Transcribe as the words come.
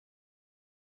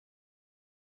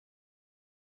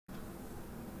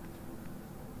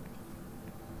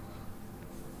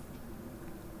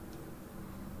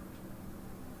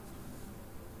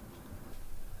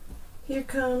Here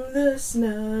come the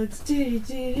snugs.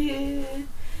 Do-do-do-do.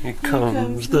 Here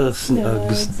comes the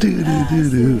snugs.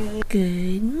 Do-do-do-do.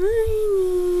 Good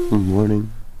morning. Good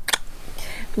morning.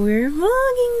 We're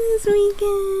vlogging this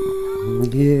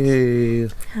weekend. Yay.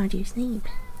 How'd you sleep?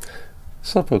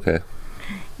 Slept okay.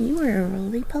 You were a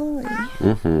roly-poly.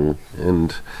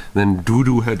 And then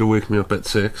Doo-Doo had to wake me up at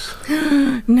 6.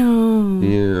 No.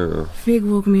 Yeah. Fig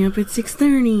woke me up at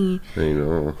 6:30. I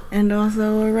know. And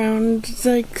also around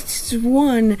like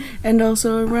 1. And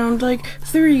also around like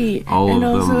 3. All and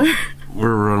of also them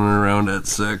were running around at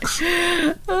 6.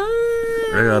 I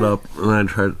got up and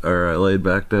I laid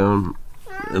back down,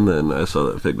 and then I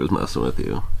saw that Fig was messing with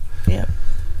you. Yep.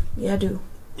 Yeah, I do.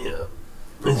 Yeah.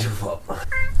 It's your fault.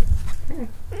 You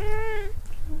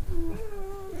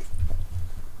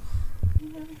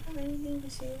never have anything to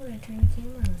say when I turn the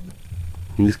camera on.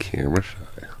 He's camera shy.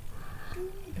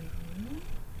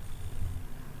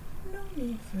 No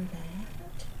need for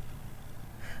that.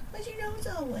 Why's your nose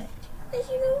all wet? Why's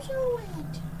your nose all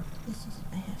wet?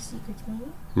 I have secrets,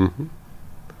 Mommy.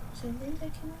 Something I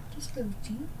cannot disclose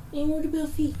to you. And what about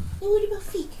feet? And what about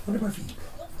feet? What about feet?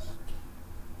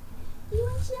 You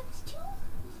want snacks too?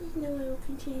 He says, no, I will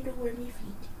continue to warm your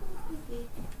feet.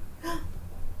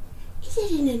 Is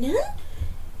it a nana?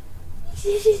 Is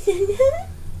it a nana?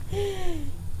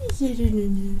 Is it a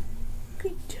nana?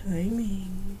 Good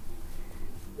timing.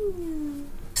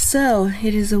 So,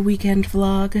 it is a weekend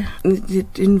vlog.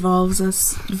 It involves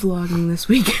us vlogging this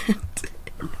weekend.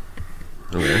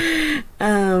 Okay.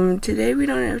 Today we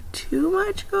don't have too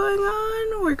much going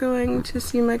on. We're going to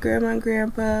see my grandma and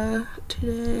grandpa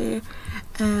today,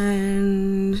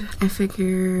 and I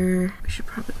figure we should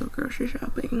probably go grocery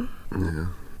shopping. Yeah.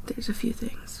 There's a few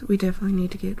things. We definitely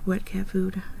need to get wet cat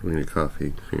food. We need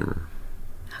coffee, creamer.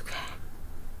 Okay.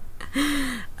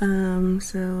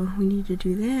 So we need to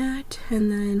do that,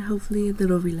 and then hopefully a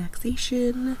little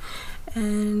relaxation,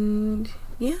 and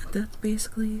yeah, that's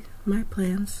basically my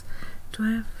plans. Do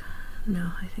I have...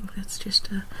 No, I think that's just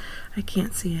I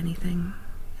can't see anything.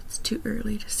 It's too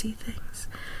early to see things.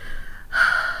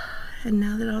 And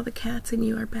now that all the cats and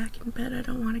you are back in bed, I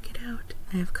don't want to get out.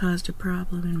 I have caused a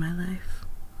problem in my life.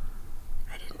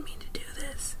 I didn't mean to do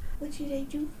this. What should I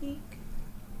do, Fig?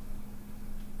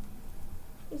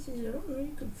 He says, I don't know,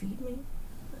 you can feed me.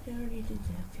 I already did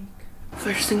that, Fig.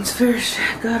 First things first,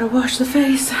 gotta wash the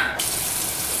face.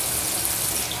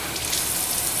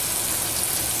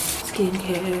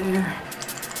 Skincare,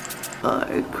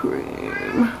 eye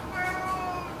cream,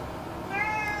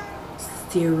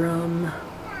 serum,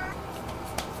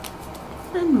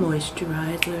 and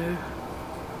moisturizer.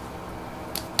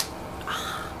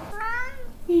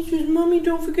 He says, Mommy,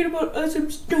 don't forget about us.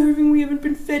 I'm starving. We haven't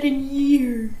been fed in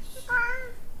years.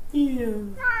 Yeah.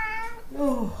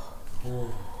 Oh.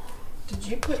 Did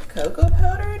you put cocoa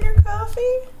powder in your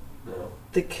coffee? No.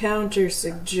 The counter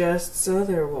suggests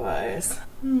otherwise.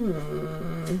 No,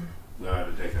 I had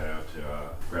to take that out to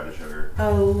grab the sugar.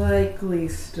 A likely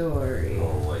story. A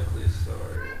likely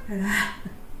story.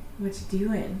 What you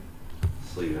doing?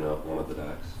 Sleeving up one of the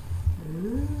decks.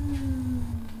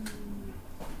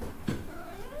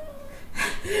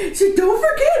 So don't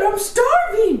forget, I'm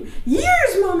starving!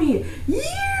 Years, Mommy!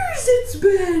 Years it's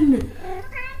been!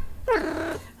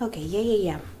 Okay,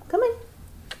 yeah. Come on.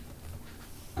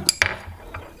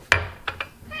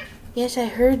 Yes, I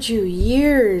heard you.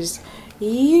 Years.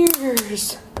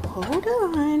 Hold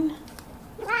on.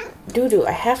 Doo-Doo,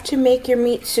 I have to make your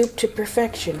meat soup to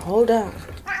perfection. Hold on.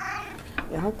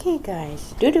 Okay,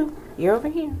 guys. Doo-Doo, you're over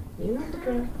here. You know the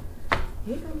drill.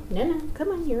 Here you go. Nana, come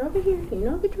on, you're over here. You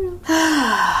know the drill.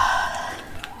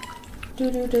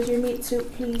 Doo-Doo, does your meat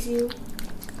soup please you?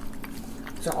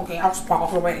 It's okay, I'll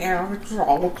spot over here. It's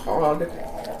all good.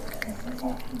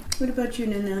 What about you,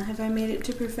 Nana? Have I made it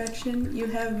to perfection? You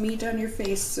have meat on your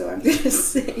face, so I'm gonna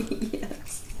say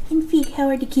yes. And Fig, how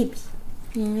are the kids?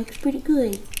 Yeah, looks pretty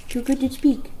good. Too good to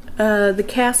speak. The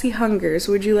Cassie hungers.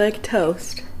 Would you like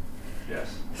toast?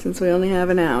 Yes. Since we only have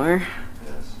an hour.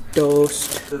 Yes.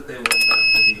 Toast. That they went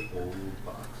back to the old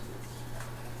boxes.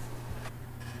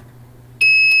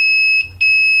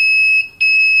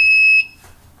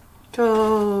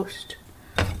 Toast.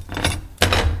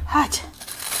 Hot.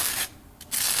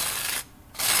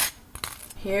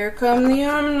 Here come the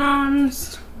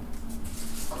Errands.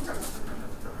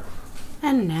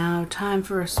 And now, time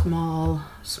for a small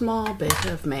bit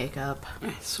of makeup.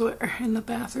 I swear, in the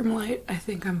bathroom light, I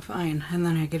think I'm fine. And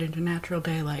then I get into natural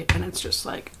daylight, and it's just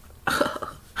like,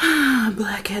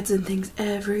 blackheads and things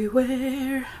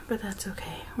everywhere. But that's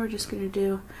okay. We're just gonna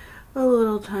do a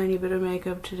little tiny bit of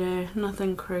makeup today.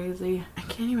 Nothing crazy. I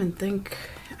can't even think.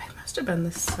 I must Must have been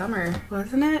this summer,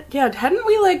 wasn't it? Yeah, hadn't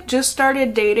we like just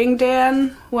started dating,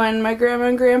 Dan, when my grandma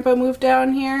and grandpa moved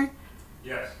down here?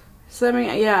 Yes. So I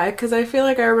mean, yeah, because I feel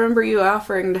like I remember you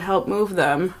offering to help move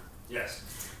them. Yes.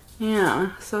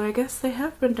 Yeah, so I guess they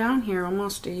have been down here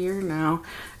almost a year now.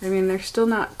 I mean, they're still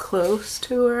not close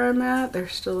to where I'm at. They're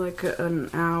still like an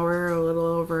hour, a little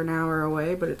over an hour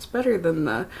away, but it's better than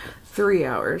the 3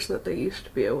 hours that they used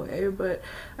to be away. But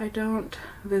I don't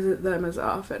visit them as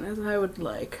often as I would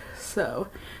like. So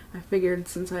I figured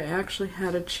since I actually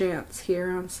had a chance here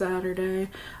on Saturday,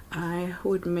 I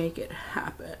would make it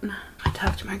happen. I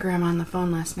talked to my grandma on the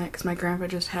phone last night because my grandpa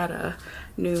just had a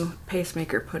new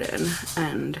pacemaker put in,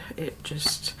 and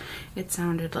it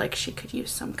sounded like she could use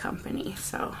some company.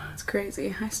 So it's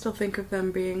crazy. I still think of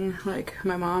them being like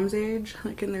my mom's age,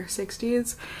 like in their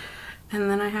 60s. And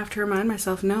then I have to remind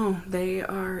myself, no, they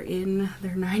are in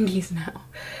their 90s now.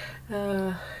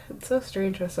 It's so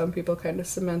strange how some people kind of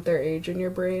cement their age in your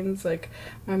brains. Like,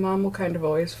 my mom will kind of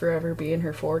always forever be in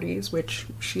her 40s, which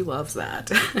she loves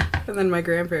that. And then my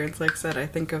grandparents, like I said, I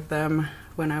think of them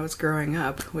when I was growing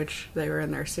up, which they were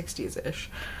in their 60s-ish.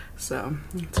 So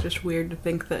it's just weird to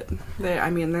think that I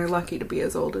mean, they're lucky to be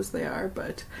as old as they are,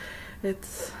 but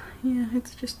it's, yeah,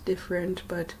 it's just different.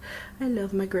 But I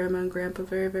love my grandma and grandpa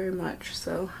very, very much,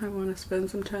 so I want to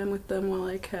spend some time with them while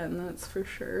I can, that's for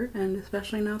sure. And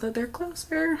especially now that they're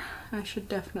closer, I should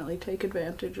definitely take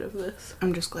advantage of this.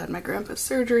 I'm just glad my grandpa's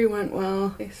surgery went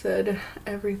well. They said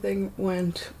everything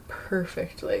went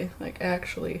perfectly, like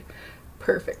actually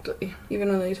perfectly. Even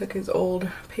when they took his old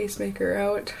pacemaker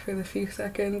out for the few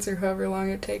seconds or however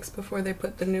long it takes before they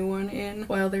put the new one in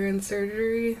while they're in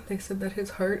surgery, they said that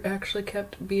his heart actually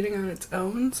kept beating on its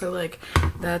own. So like,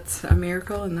 that's a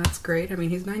miracle, and that's great. I mean,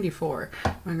 he's 94.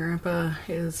 My grandpa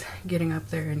is getting up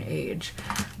there in age,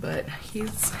 but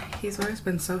he's always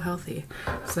been so healthy.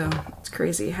 So it's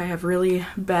crazy. I have really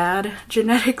bad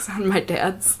genetics on my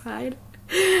dad's side.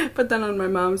 But then on my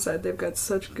mom's side, they've got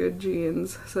such good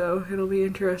genes, so it'll be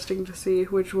interesting to see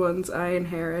which ones I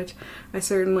inherit. I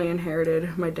certainly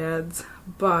inherited my dad's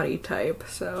body type,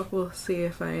 so we'll see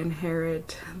if I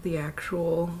inherit the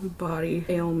actual body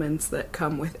ailments that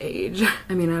come with age.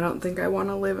 I mean, I don't think I want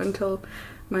to live until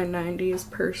my 90s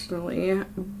personally,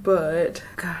 but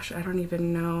gosh, I don't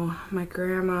even know. My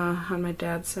grandma on my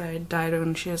dad's side died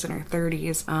when she was in her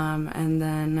 30s, and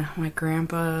then my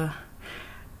grandpa,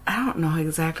 I don't know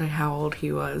exactly how old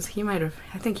he was. He might have,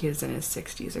 I think he was in his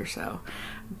 60s or so.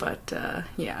 But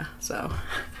yeah, so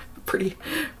pretty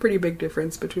big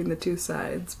difference between the two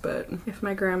sides. But if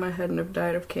my grandma hadn't have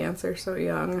died of cancer so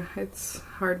young, it's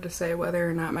hard to say whether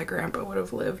or not my grandpa would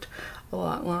have lived a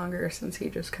lot longer, since he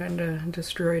just kind of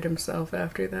destroyed himself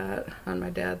after that on my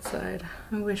dad's side.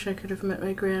 I wish I could have met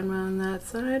my grandma on that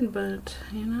side, but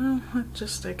you know, it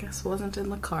just, I guess, wasn't in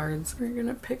the cards. We're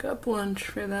gonna pick up lunch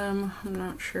for them. I'm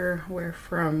not sure where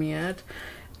from yet.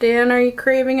 Dan, are you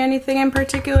craving anything in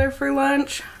particular for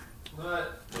lunch? Not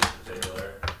in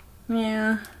particular.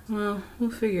 Yeah, well,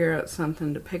 we'll figure out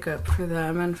something to pick up for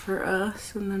them and for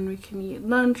us, and then we can eat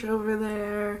lunch over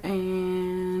there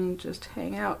and just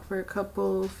hang out for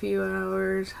a few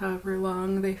hours, however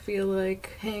long they feel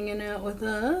like hanging out with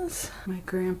us. My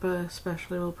grandpa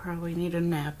especially will probably need a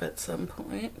nap at some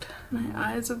point. My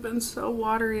eyes have been so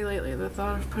watery lately. The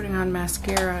thought of putting on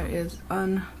mascara is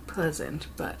unpleasant,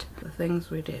 but the things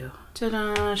we do.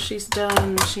 Ta-da, she's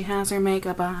done. She has her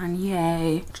makeup on,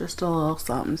 yay. Just a little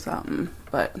something something,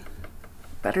 but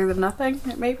better than nothing,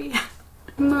 maybe.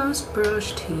 Must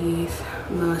brush teeth,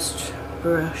 must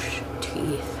brush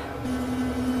teeth.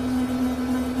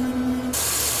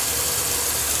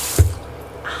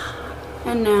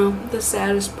 And now, the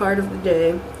saddest part of the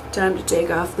day. Time to take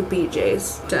off the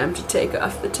BJs. Time to take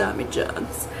off the Tommy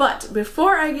Johns. But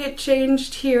before I get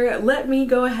changed here, let me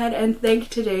go ahead and thank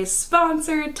today's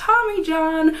sponsor, Tommy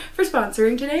John, for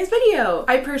sponsoring today's video.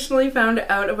 I personally found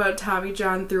out about Tommy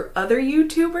John through other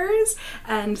YouTubers,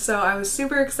 and so I was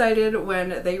super excited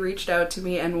when they reached out to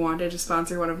me and wanted to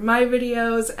sponsor one of my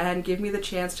videos and give me the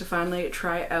chance to finally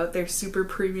try out their super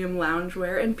premium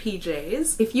loungewear and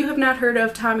PJs. If you have not heard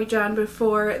of Tommy John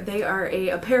before, they are an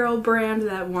apparel brand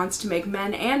that wants to make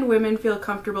men and women feel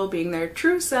comfortable being their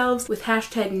true selves with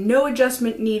hashtag no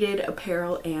adjustment needed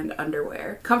apparel and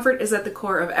underwear. Comfort is at the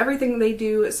core of everything they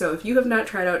do, so if you have not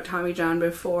tried out Tommy John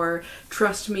before,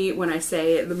 trust me when I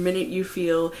say the minute you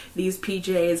feel these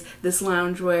PJs, this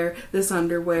loungewear, this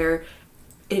underwear,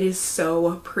 It is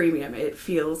so premium. It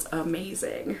feels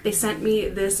amazing. They sent me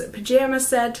this pajama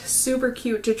set, super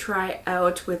cute to try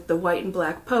out with the white and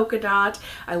black polka dot.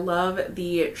 I love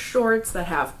the shorts that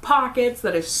have pockets.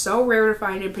 That is so rare to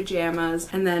find in pajamas.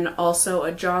 And then also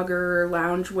a jogger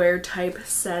loungewear type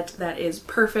set that is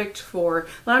perfect for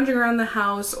lounging around the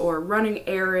house or running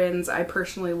errands. I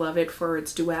personally love it for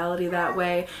its duality that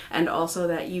way, and also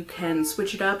that you can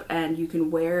switch it up and you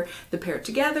can wear the pair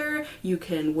together. You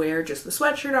can wear just the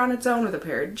sweatshirt on its own with a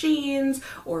pair of jeans,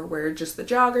 or wear just the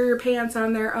jogger pants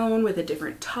on their own with a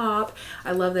different top.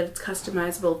 I love that it's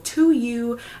customizable to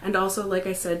you, and also, like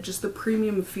I said, just the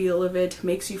premium feel of it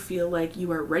makes you feel like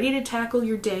you are ready to tackle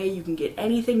your day. You can get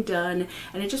anything done,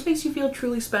 and it just makes you feel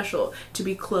truly special to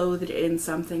be clothed in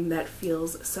something that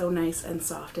feels so nice and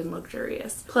soft and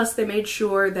luxurious. Plus, they made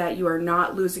sure that you are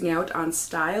not losing out on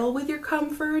style with your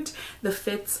comfort. The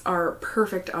fits are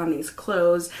perfect on these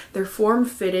clothes. They're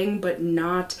form-fitting but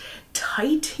not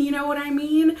tight, you know what I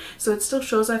mean? So it still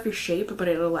shows off your shape, but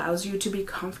it allows you to be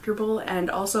comfortable and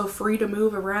also free to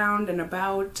move around and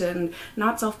about and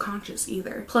not self-conscious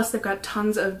either. Plus, they've got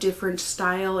tons of different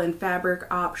style and fabric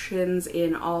options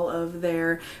in all of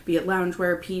their, be it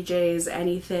loungewear, PJs,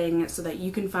 anything, so that you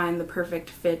can find the perfect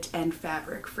fit and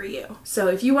fabric for you. So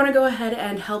if you want to go ahead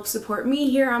and help support me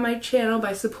here on my channel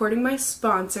by supporting my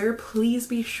sponsor, please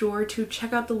be sure to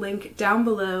check out the link down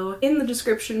below in the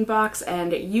description box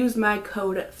and use my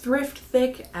code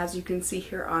THRIFTTHICK, as you can see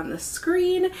here on the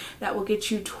screen. That will get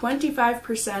you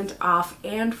 25% off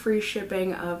and free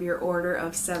shipping of your order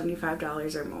of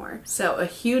 $75 or more. So a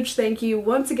huge thank you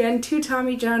once again to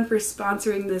Tommy John for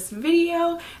sponsoring this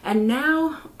video, and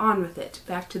now on with it.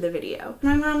 Back to the video.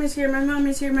 My mom is here, my mom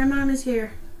is here, my mom is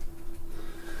here.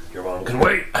 Your mom can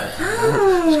wait.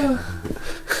 Oh.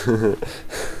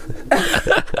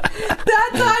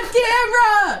 That's on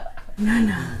camera!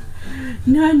 Nana.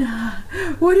 Nana,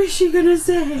 what is she gonna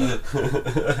say?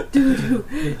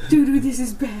 Doo-doo, this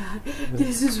is bad.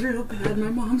 This is real bad.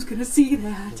 My mom's gonna see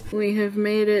that. We have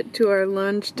made it to our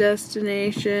lunch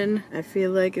destination. I feel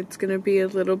like it's gonna be a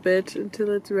little bit until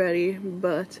it's ready,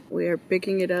 but we are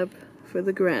picking it up for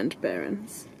the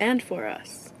grandparents. And for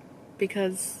us,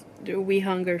 because we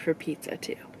hunger for pizza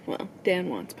too. Well, Dan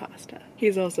wants pasta.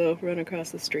 He's also run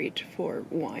across the street for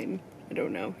wine. I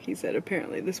don't know. He said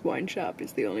apparently this wine shop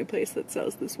is the only place that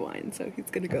sells this wine, so he's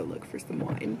gonna go look for some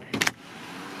wine.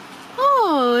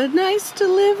 Oh, a nice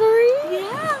delivery?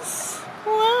 Yes.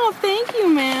 Wow, thank you,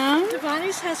 ma'am.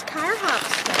 Devani's has car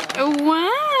hops though. Oh,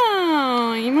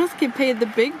 wow, you must get paid the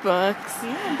big bucks.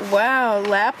 Yeah. Wow,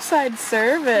 lapside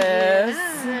service.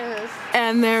 Yes.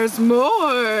 And there's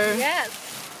more. Yes.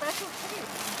 Special treat.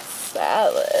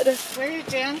 Salad. Where did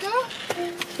Dan go?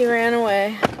 He ran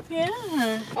away.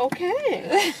 Yeah.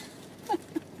 Okay.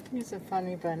 He's a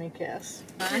funny bunny, Cass.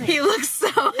 He looks so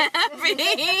happy.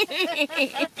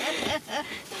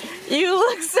 You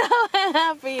look so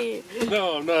happy.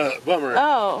 No, I'm not. Bummer.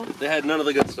 Oh. They had none of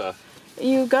the good stuff.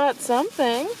 You got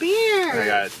something. Beer. I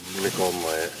got Nicole and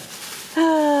Wyatt.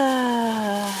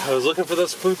 I was looking for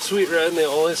this fruit sweet red and they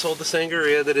only sold the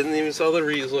Sangria. They didn't even sell the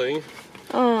Riesling.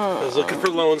 Oh. I was looking for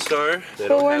Lone Star. They but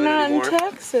don't we're have it not anymore. in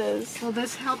Texas. Will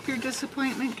this help your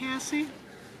disappointment, Cassie?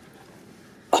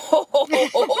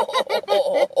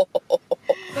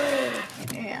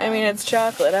 Yeah. I mean, it's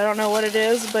chocolate. I don't know what it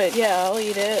is, but yeah, I'll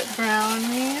eat it.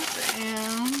 Brownies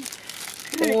and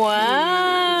cookies.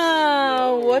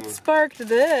 Wow. What sparked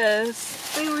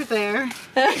this? They were there.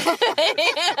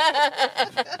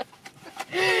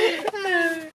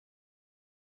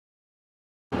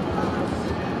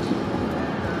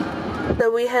 So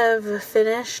we have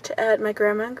finished at my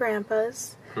grandma and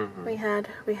grandpa's. Mm-hmm.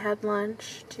 We had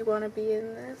lunch. Do you want to be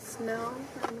in this? No?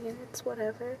 I mean, it's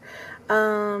whatever.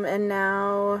 And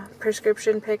now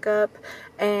prescription pickup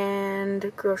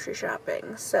and grocery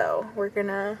shopping. So we're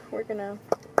gonna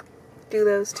do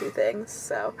those two things.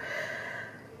 So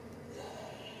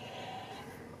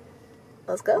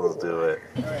let's go. Let's do it.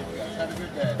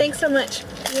 Thanks so much.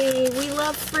 Yay, we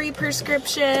love free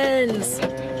prescriptions.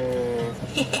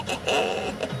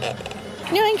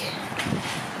 Yoink.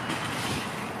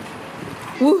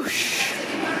 Whoosh.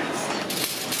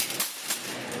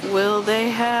 Will they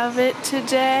have it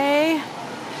today?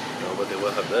 No, but they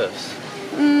will have this.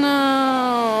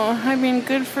 No. I mean,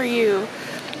 good for you.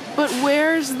 But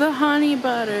where's the honey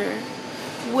butter?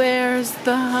 Where's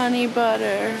the honey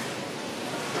butter?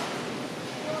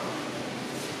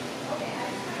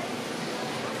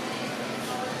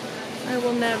 I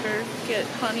will never get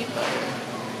honey butter.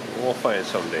 We'll find it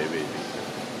someday, baby.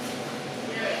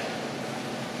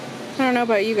 don't know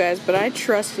about you guys, but I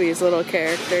trust these little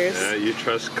characters. Yeah, you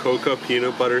trust Cocoa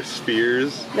peanut butter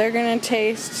spheres? They're gonna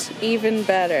taste even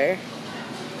better.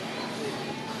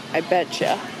 I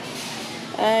betcha.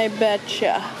 I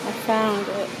betcha. I found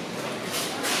it.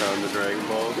 Found the Dragon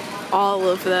Ball? All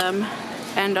of them.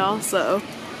 And also,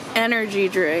 energy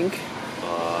drink.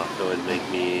 If it would make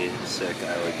me sick,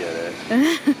 I would get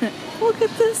it. Look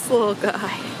at this little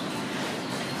guy.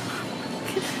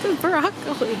 Look at the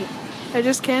broccoli. I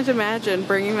just can't imagine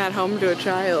bringing that home to a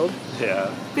child.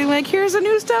 Yeah. Being like, here's a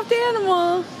new stuffed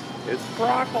animal. It's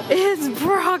broccoli. It's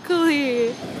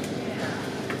broccoli.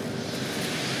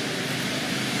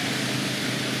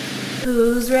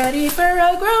 Who's ready for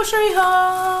a grocery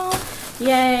haul?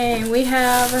 Yay, we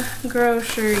have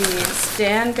groceries.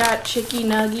 Dan got chicky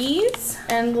nuggies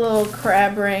and little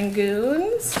crab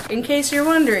rangoons. In case you're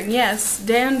wondering, yes,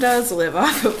 Dan does live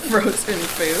off of frozen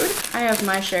food. I have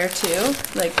my share too,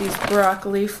 like these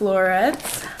broccoli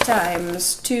florets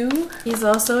 ×2. He's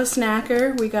also a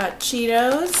snacker. We got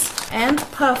Cheetos and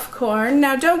puff corn.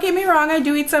 Now don't get me wrong, I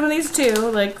do eat some of these too,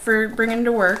 like for bringing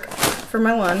to work for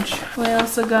my lunch. We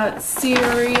also got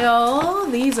cereal.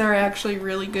 These are actually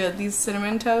really good. These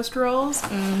cinnamon toast rolls.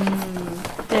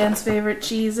 Dan's favorite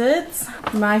Cheez-Its.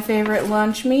 My favorite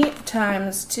lunch meat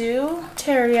 ×2.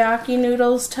 Teriyaki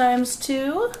noodles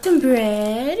 ×2. Some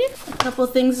bread. A couple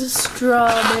things of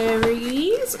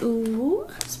strawberries. Ooh.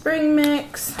 Spring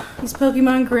mix. These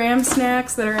Pokemon Graham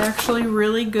snacks that are actually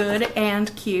really good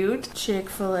and cute.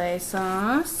 Chick-fil-A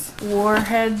sauce.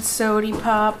 Warhead Sody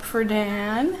Pop for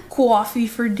Dan. Coffee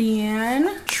for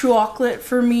Dan. Chocolate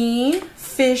for me.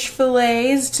 Fish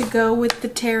fillets to go with the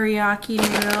teriyaki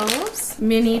noodles.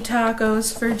 Mini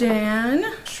tacos for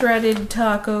Dan. Shredded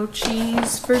taco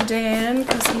cheese for Dan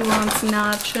because he wants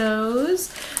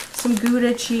nachos. Some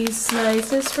Gouda cheese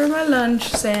slices for my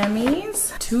lunch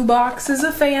Sammys. 2 boxes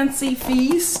of Fancy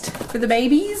Feast for the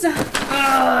babies.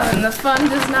 And the fun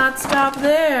does not stop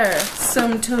there.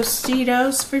 Some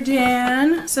Tostitos for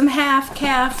Dan. Some half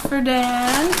calf for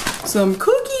Dan. Some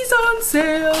cookies on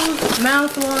sale.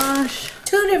 Mouthwash.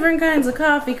 2 different kinds of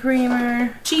coffee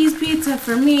creamer. Cheese pizza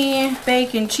for me.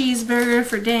 Bacon cheeseburger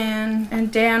for Dan.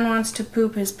 And Dan wants to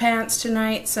poop his pants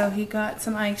tonight, so he got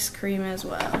some ice cream as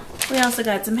well. We also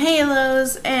got some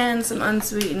halos and some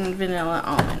unsweetened vanilla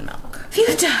almond milk.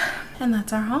 Phew! And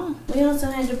that's our haul. We also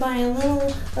had to buy a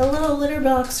little litter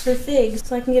box for Figs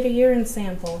so I can get a urine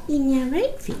sample. Isn't that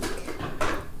right, Fig?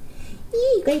 Yeah,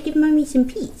 you gotta give Mommy some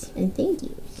peace and thank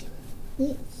you.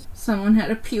 Yes. Someone had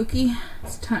a pukey.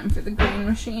 It's time for the green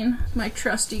machine. My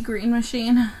trusty green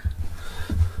machine.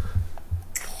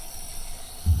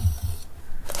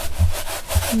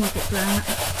 Look at that.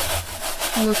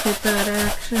 Look at that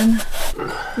action.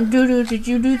 Doo-doo, did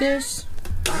you do this?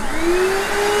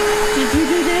 Did you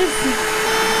do this?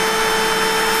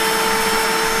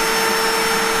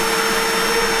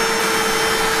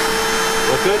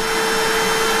 Look good?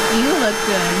 You look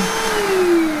good.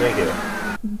 Thank you.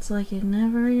 It's like it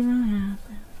never even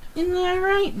happened. Isn't that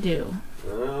right, Do?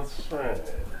 That's right.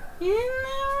 Isn't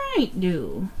that right,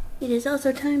 Do? It is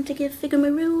also time to give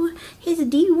Figamaroo his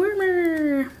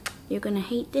dewormer. You're gonna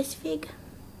hate this, Fig,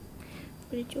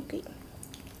 but it's okay.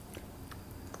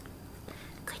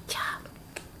 Good job.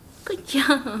 Good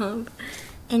job.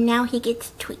 And now he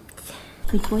gets treats.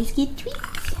 Good boys get treats.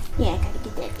 Yeah, I gotta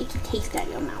get that icky taste out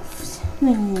of your mouths.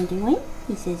 What are you doing?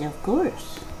 He says, of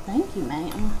course. Thank you,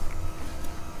 ma'am.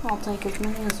 I'll take as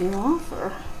many as you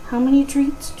offer. How many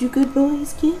treats do good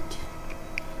boys get?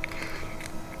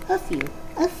 A few.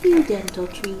 A few dental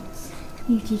treats.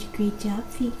 You did a great job,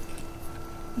 Fig.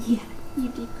 Yeah, you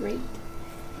did great.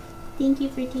 Thank you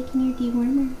for taking your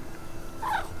dewormer.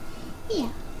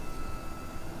 Yeah.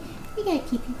 We gotta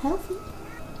keep you healthy.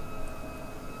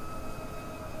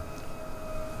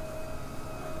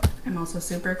 I'm also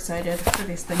super excited for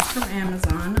these things from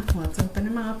Amazon. Let's open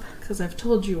them up, because I've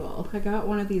told you all. I got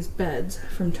one of these beds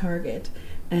from Target,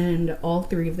 and all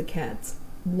 3 of the cats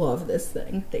love this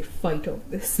thing. They fight over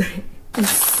this thing.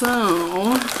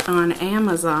 So, on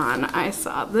Amazon, I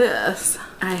saw this.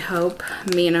 I hope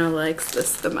Mina likes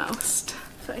this the most.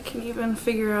 If I can even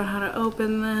figure out how to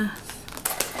open this.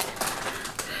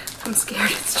 I'm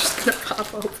scared it's just gonna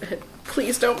pop open.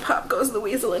 Please don't pop goes the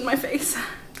weasel in my face.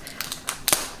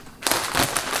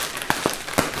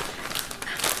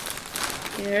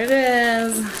 Here it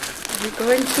is. Are you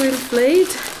going to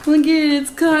inflate? Look at it,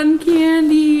 it's cotton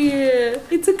candy.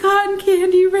 It's a cotton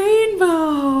candy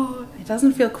rainbow. It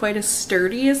doesn't feel quite as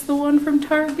sturdy as the one from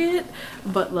Target,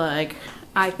 but like,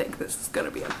 I think this is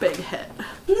gonna be a big hit.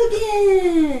 Look at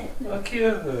it! How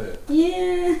cute.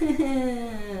 Yeah!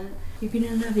 You're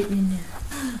gonna love it, Nina.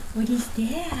 What is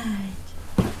that?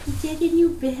 Is that a new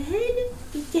bed?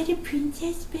 Is that a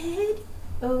princess bed?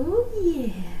 Oh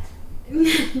yeah.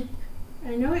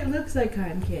 I know it looks like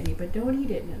cotton candy, but don't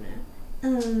eat it, Nana.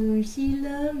 Oh, she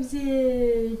loves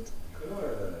it.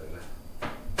 Good.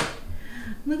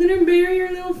 Look at her bury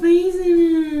her little face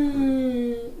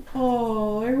in it.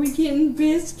 Oh, are we getting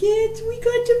biscuits? We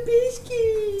got the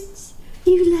biscuits.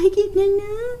 You like it,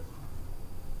 Nana?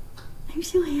 I'm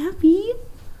so happy.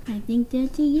 I think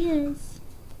that's a yes.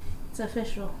 It's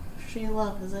official. She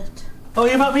loves it. Oh,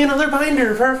 you bought me another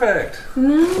binder. Perfect.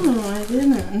 No, I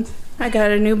didn't. I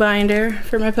got a new binder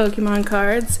for my Pokemon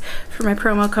cards, for my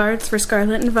promo cards for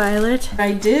Scarlet and Violet.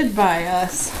 I did buy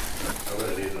us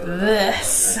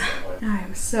this.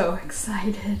 I'm so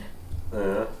excited.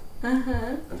 Yeah.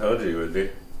 Uh-huh. I told you you would be.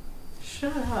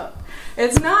 Shut up.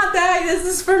 It's not that. This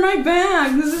is for my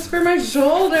back. This is for my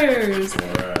shoulders.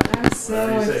 Alright. I'm so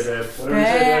Whatever you say, babe. Whatever you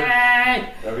say, babe.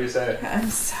 Whatever you say. I'm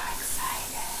so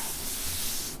excited.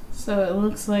 So it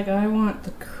looks like I want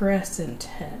the crescent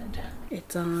head.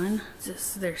 It's on.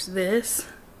 There's this.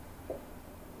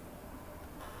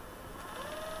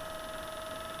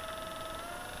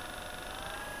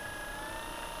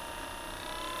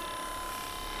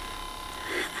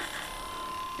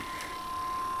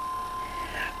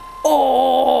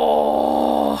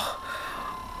 Oh!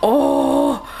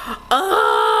 Oh!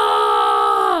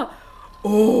 Ah! Oh!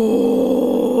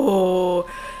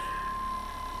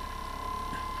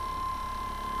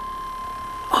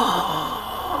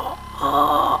 Oh!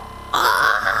 Oh!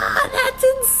 Ah! That's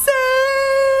insane!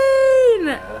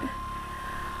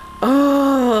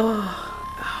 Oh!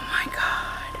 Oh my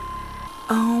god!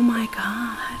 Oh my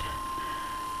god!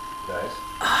 Nice.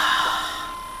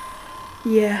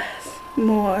 Yes,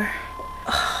 more.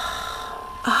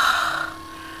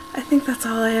 I think that's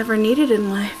all I ever needed in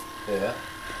life. Yeah.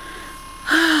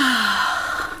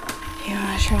 You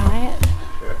wanna try it?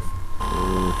 Sure.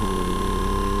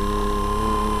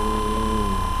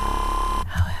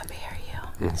 How happy are you?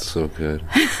 It's so good.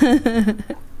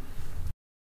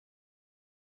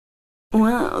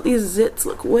 Wow, these zits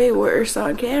look way worse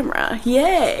on camera.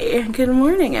 Yay! Good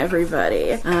morning,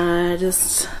 everybody. I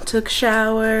just took a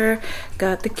shower,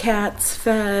 got the cats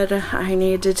fed. I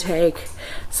need to take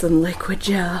some liquid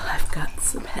gel. I've got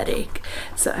some headache.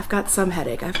 I've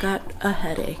got a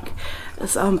headache.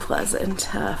 It's unpleasant.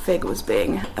 Fig was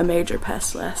being a major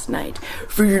pest last night.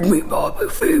 Feed me, Bobby,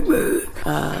 feed me.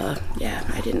 Yeah,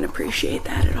 I didn't appreciate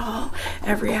that at all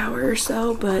every hour or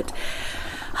so, but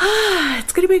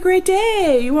it's gonna be a great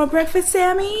day. You want breakfast,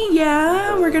 Sammy?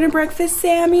 Yeah, we're gonna breakfast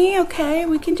Sammy. Okay,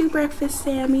 we can do breakfast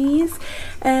Sammys.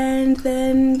 And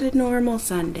then the normal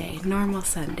Sunday.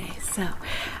 So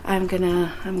I'm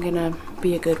gonna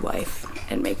be a good wife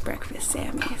and make breakfast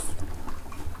Sammys.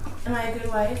 Am I a good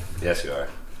wife? Yes, you are.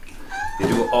 You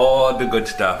do all the good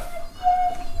stuff.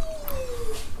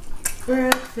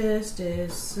 Breakfast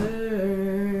is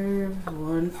served.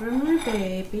 One for my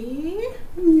baby.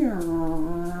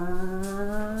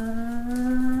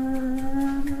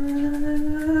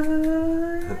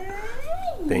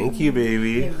 Thank you, baby.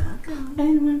 You're welcome.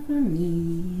 And one for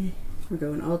me. We're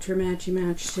going ultra matchy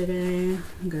match today.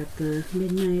 We got the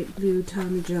midnight blue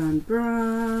Tommy John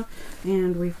bra,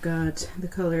 and we've got the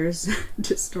colors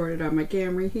distorted on my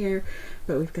camera here,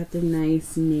 but we've got the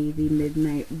nice navy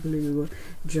midnight blue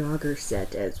jogger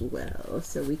set as well,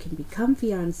 so we can be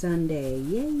comfy on Sunday.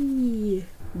 Yay!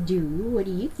 What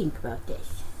do you think about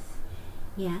this?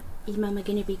 Yeah, is Mama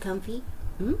gonna be comfy?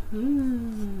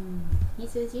 He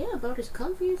says, yeah, about as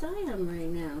comfy as I am right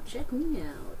now. Check me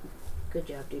out. Good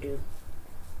job, Doo-Doo.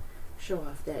 Show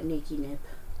off that naked nip.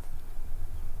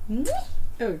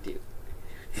 Oh, dude.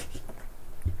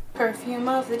 Perfume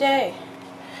of the day.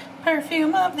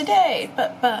 Perfume of the day.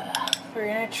 But we're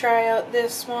gonna try out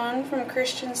this one from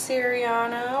Christian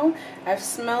Siriano. I've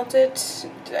smelt it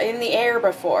in the air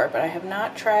before, but I have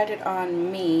not tried it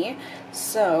on me.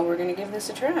 So we're gonna give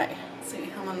this a try. Let's see,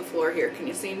 I'm on the floor here. Can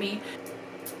you see me?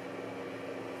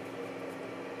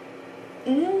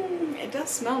 It does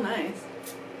smell nice.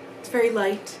 It's very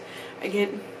light. I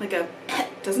get like a,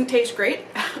 doesn't taste great.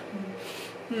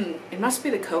 It must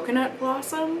be the coconut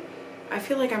blossom. I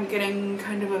feel like I'm getting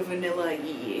kind of a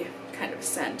vanilla-y kind of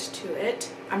scent to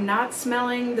it. I'm not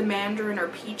smelling the mandarin or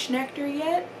peach nectar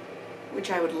yet,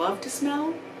 which I would love to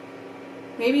smell.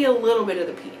 Maybe a little bit of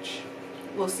the peach.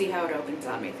 We'll see how it opens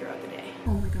on me throughout the day.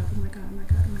 Oh my god, oh my god, oh my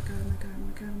god, oh my god, oh my god, oh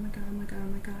my god, oh my god, oh my god, oh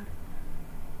my god.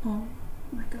 Oh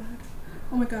my god.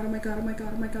 Oh my god, oh my god, oh my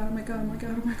god, oh my god, oh my god, oh my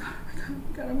god, oh my god, oh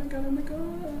my god, oh my god, oh my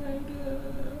god,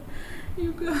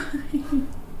 you guys.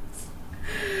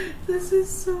 This is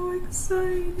so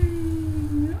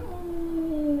exciting.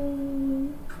 Oh.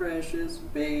 precious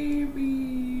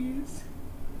babies.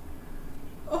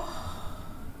 Oh.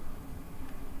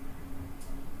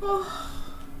 Oh.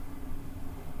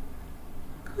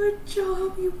 Good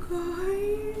job, you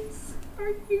guys.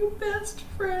 Are you best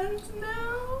friends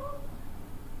now?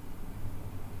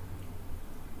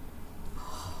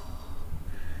 Oh.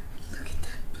 Look at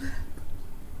that blip.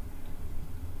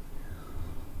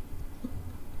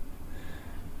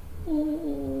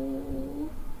 Oh.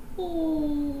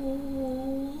 Oh.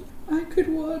 I could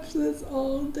watch this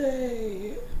all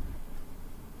day.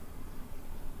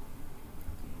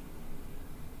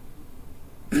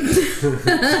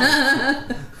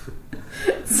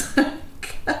 Sorry,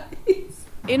 guys.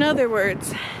 In other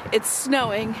words, it's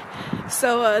snowing,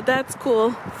 so that's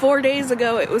cool. 4 days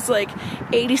ago it was like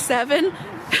 87,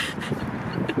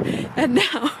 and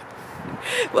now,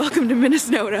 welcome to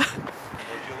Minnesota.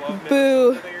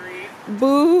 Boo.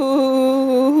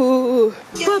 Boo.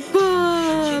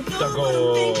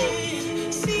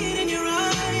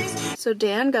 So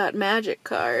Dan got magic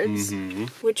cards,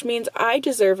 which means I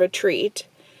deserve a treat.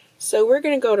 So we're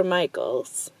gonna go to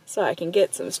Michael's so I can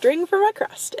get some string for my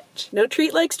cross stitch. No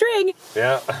treat like string.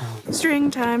 Yeah. String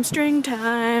time,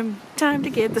 time to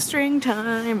get the string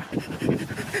time.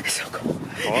 It's so cold.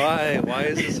 Why? Why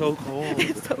is it so cold?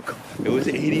 It's so cold. It was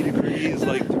 80 degrees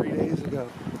like 3 days ago.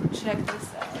 Check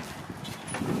this out.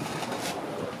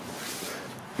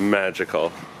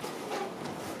 Magical.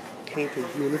 Paint a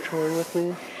unicorn with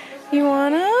me? You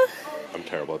wanna? I'm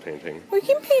terrible at painting. We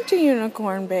can paint a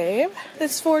unicorn, babe.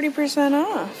 It's 40%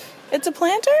 off. It's a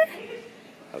planter?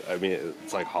 I mean,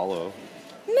 it's like hollow.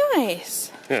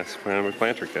 Nice. Yes, we have a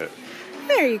planter kit.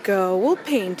 There you go. We'll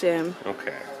paint him.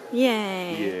 Okay.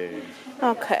 Yay. Yay.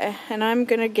 Okay, and I'm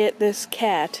gonna get this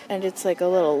cat, and it's like a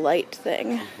little light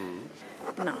thing.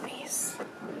 Nice.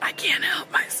 I can't help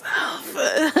myself.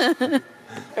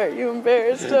 Are you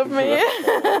embarrassed of me?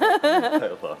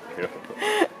 I love you.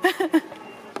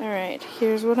 Alright,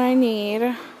 here's what I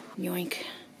need. Yoink.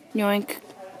 Yoink.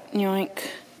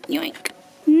 Yoink. Yoink.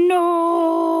 No!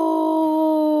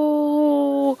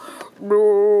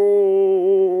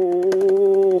 No!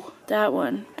 That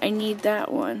one. I need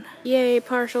that one. Yay,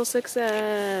 partial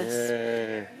success.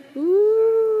 Yay. Ooh.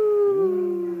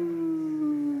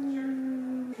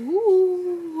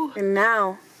 Ooh. And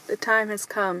now, the time has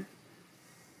come.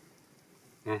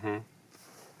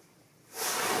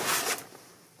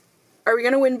 Are we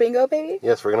gonna win bingo, baby?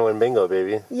 Yes, we're gonna win bingo,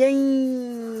 baby.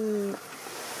 Yay!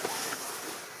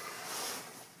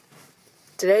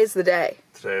 Today's the day.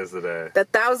 Today is the day. The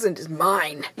 1,000 is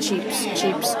mine. Cheeps,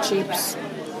 cheeps, cheeps.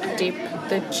 Deep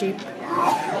the cheap.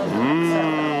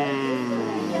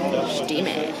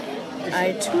 Steamy.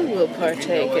 I too will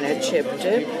partake in a chip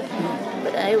dip,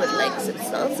 but I would like some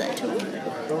salsa too.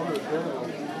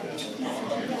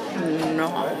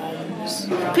 Noms.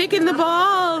 Picking the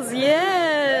balls,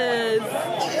 yes!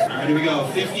 Here we go.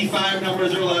 55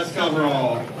 numbers or less cover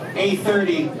all.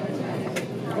 A30.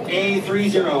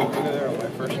 A30.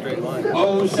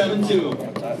 O72.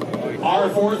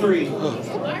 R43.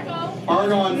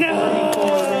 Argon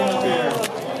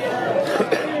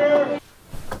 44.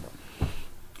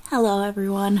 Hello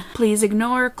everyone. Please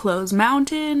ignore Close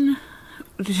Mountain.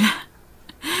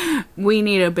 We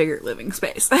need a bigger living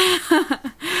space.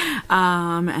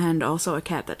 And also a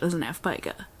cat that doesn't have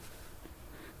pica.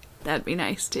 That'd be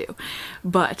nice too.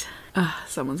 But,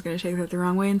 someone's gonna take that the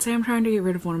wrong way and say I'm trying to get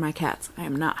rid of one of my cats. I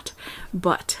am not.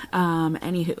 But,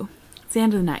 anywho. It's the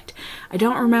end of the night. I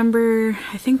don't remember,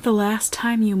 I think the last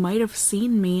time you might have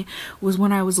seen me was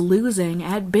when I was losing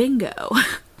at bingo.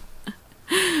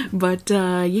 But,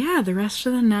 yeah, the rest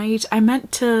of the night, I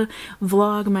meant to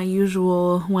vlog my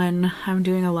usual when I'm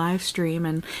doing a live stream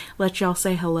and let y'all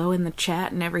say hello in the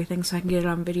chat and everything so I can get it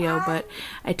on video, but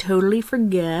I totally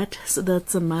forget, so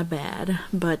that's my bad.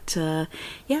 But,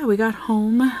 yeah, we got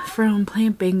home from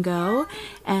playing bingo,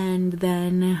 and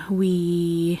then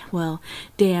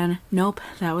Dan, nope,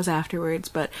 that was afterwards,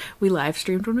 but we live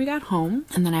streamed when we got home,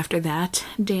 and then after that,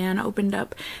 Dan opened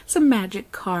up some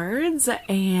magic cards,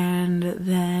 and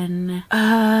then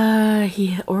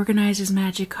he organized his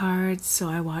magic cards, so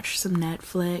I watched some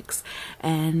Netflix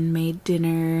and made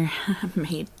dinner.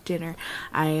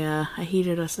 I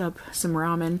heated us up some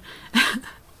ramen.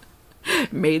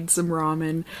 made some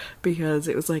ramen because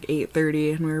it was like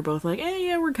 8:30 and we were both like, hey,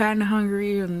 yeah, we're kind of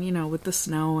hungry, and you know, with the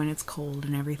snow and it's cold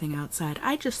and everything outside,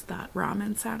 I just thought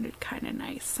ramen sounded kind of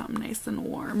nice, something nice and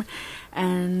warm.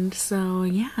 And so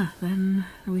yeah, then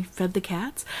we fed the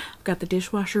cats. I've got the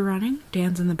dishwasher running.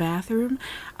 Dan's in the bathroom.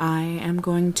 I am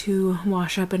going to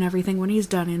wash up and everything when he's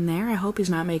done in there. I hope he's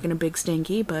not making a big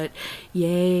stinky, but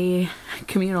yay,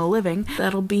 communal living.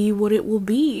 That'll be what it will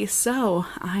be. So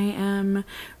I am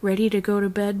ready to go to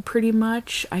bed pretty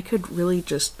much. I could really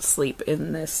just sleep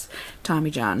in this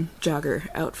Tommy John jogger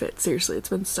outfit. Seriously, it's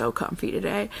been so comfy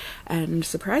today and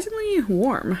surprisingly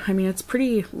warm. I mean, it's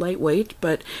pretty lightweight,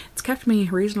 but it's kept me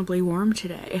reasonably warm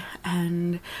today.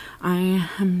 And I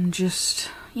am just,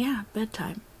 yeah,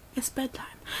 bedtime. It's bedtime.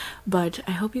 But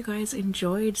I hope you guys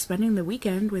enjoyed spending the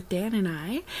weekend with Dan and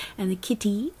I and the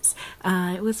kitties.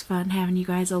 It was fun having you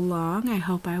guys along. I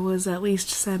hope I was at least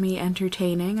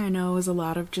semi-entertaining. I know it was a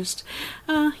lot of just,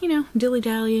 you know,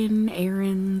 dilly-dallying,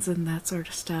 errands, and that sort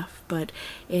of stuff. But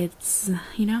it's,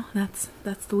 you know, that's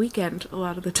the weekend a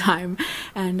lot of the time.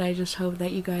 And I just hope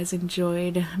that you guys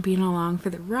enjoyed being along for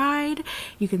the ride.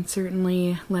 You can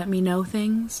certainly let me know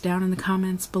things down in the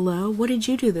comments below. What did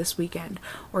you do this weekend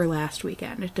or last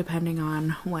weekend, depending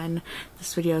on when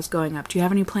this video is going up? Do you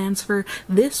have any plans for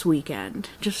this weekend?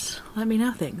 Just let me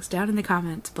know things down in the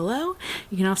comments below.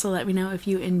 You can also let me know if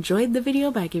you enjoyed the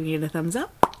video by giving it a thumbs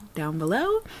up down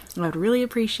below. I would really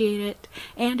appreciate it.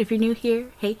 And if you're new here,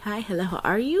 hey, hi, hello, how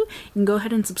are you? You can go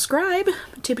ahead and subscribe,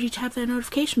 tippity tap that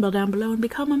notification bell down below, and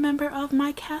become a member of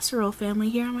my casserole family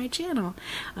here on my channel.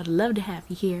 I'd love to have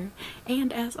you here.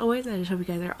 And as always, I just hope you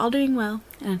guys are all doing well.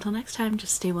 And until next time,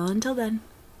 just stay well until then.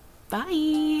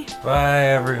 Bye. Bye,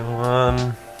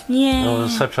 everyone. Yeah. It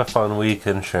was such a fun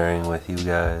weekend sharing with you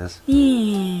guys.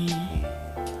 Yeah.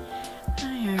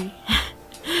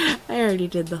 I already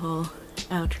did the whole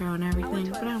outro and everything,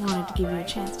 but I wanted to give you a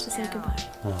chance to say goodbye.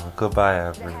 Well, goodbye,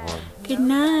 everyone. Good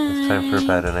night. It's time for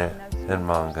bed and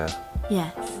manga.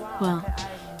 Yes. Well,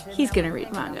 he's gonna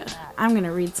read manga. I'm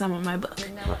gonna read some of my book.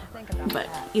 But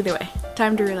either way,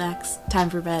 time to relax, time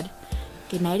for bed.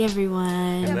 Good night,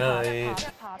 everyone. Good night.